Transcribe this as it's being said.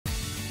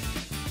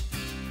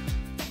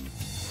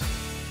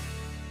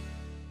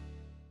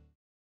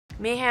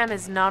Mia Hamm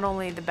is not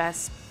only the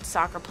best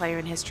soccer player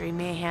in history,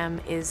 Mia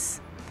Hamm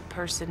is the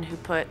person who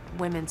put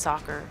women's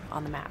soccer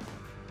on the map.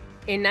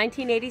 In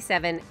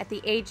 1987, at the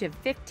age of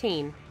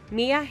 15,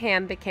 Mia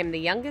Hamm became the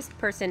youngest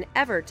person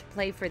ever to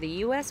play for the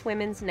U.S.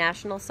 women's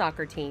national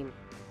soccer team.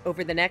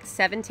 Over the next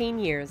 17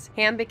 years,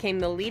 Hamm became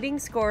the leading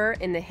scorer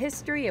in the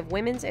history of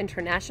women's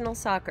international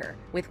soccer,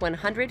 with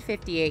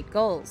 158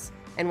 goals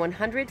and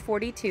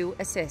 142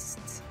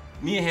 assists.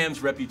 Mia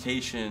Hamm's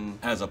reputation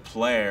as a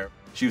player,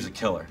 she was a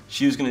killer.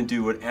 She was going to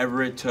do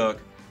whatever it took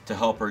to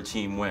help her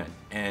team win.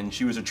 And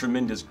she was a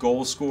tremendous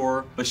goal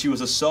scorer, but she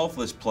was a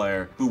selfless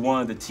player who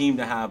wanted the team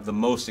to have the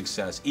most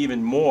success,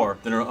 even more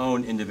than her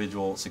own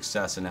individual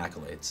success and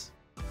accolades.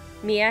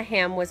 Mia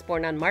Hamm was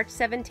born on March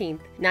 17,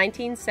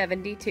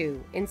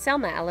 1972, in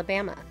Selma,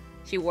 Alabama.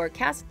 She wore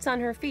casts on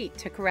her feet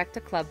to correct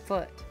a club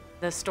foot.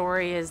 The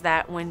story is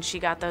that when she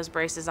got those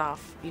braces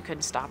off, you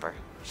couldn't stop her.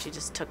 She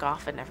just took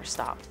off and never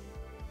stopped.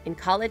 In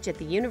college at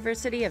the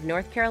University of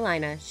North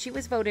Carolina, she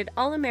was voted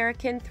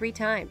All-American 3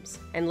 times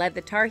and led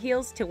the Tar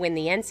Heels to win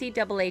the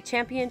NCAA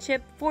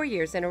championship 4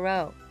 years in a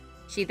row.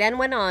 She then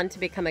went on to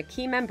become a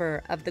key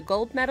member of the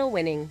gold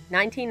medal-winning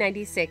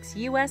 1996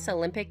 U.S.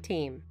 Olympic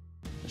team.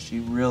 She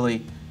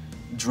really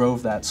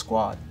drove that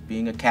squad.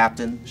 Being a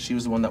captain, she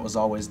was the one that was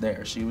always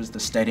there. She was the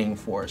steadying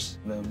force,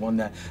 the one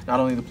that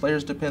not only the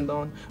players depend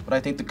on, but I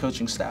think the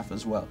coaching staff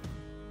as well.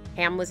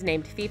 Hamm was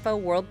named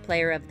FIFA World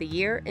Player of the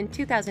Year in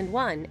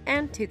 2001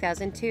 and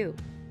 2002.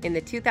 In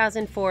the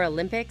 2004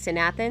 Olympics in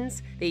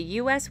Athens, the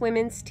U.S.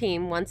 women's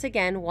team once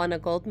again won a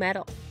gold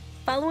medal.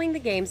 Following the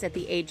games at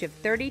the age of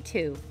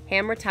 32,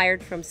 Hamm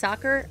retired from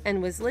soccer and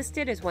was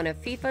listed as one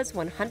of FIFA's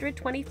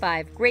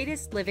 125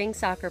 greatest living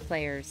soccer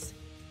players.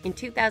 In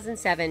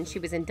 2007, she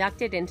was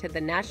inducted into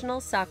the National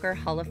Soccer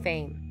Hall of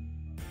Fame.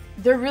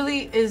 There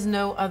really is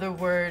no other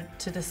word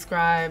to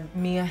describe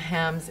Mia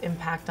Hamm's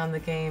impact on the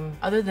game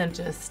other than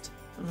just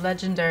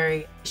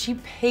legendary. She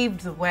paved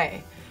the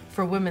way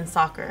for women's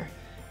soccer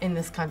in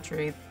this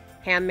country.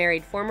 Hamm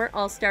married former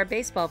All-Star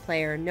baseball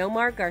player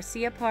Nomar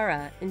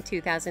Garcia-Parra in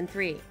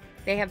 2003.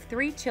 They have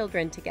 3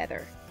 children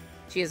together.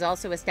 She has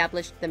also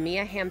established the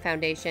Mia Hamm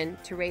Foundation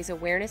to raise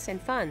awareness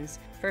and funds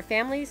for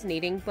families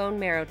needing bone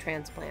marrow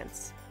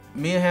transplants.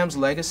 Mia Hamm's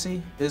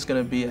legacy is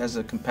going to be as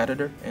a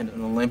competitor and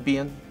an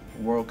Olympian,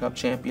 World Cup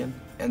champion,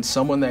 and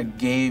someone that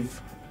gave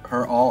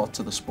her all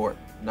to the sport,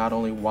 not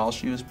only while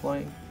she was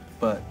playing,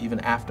 but even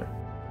after.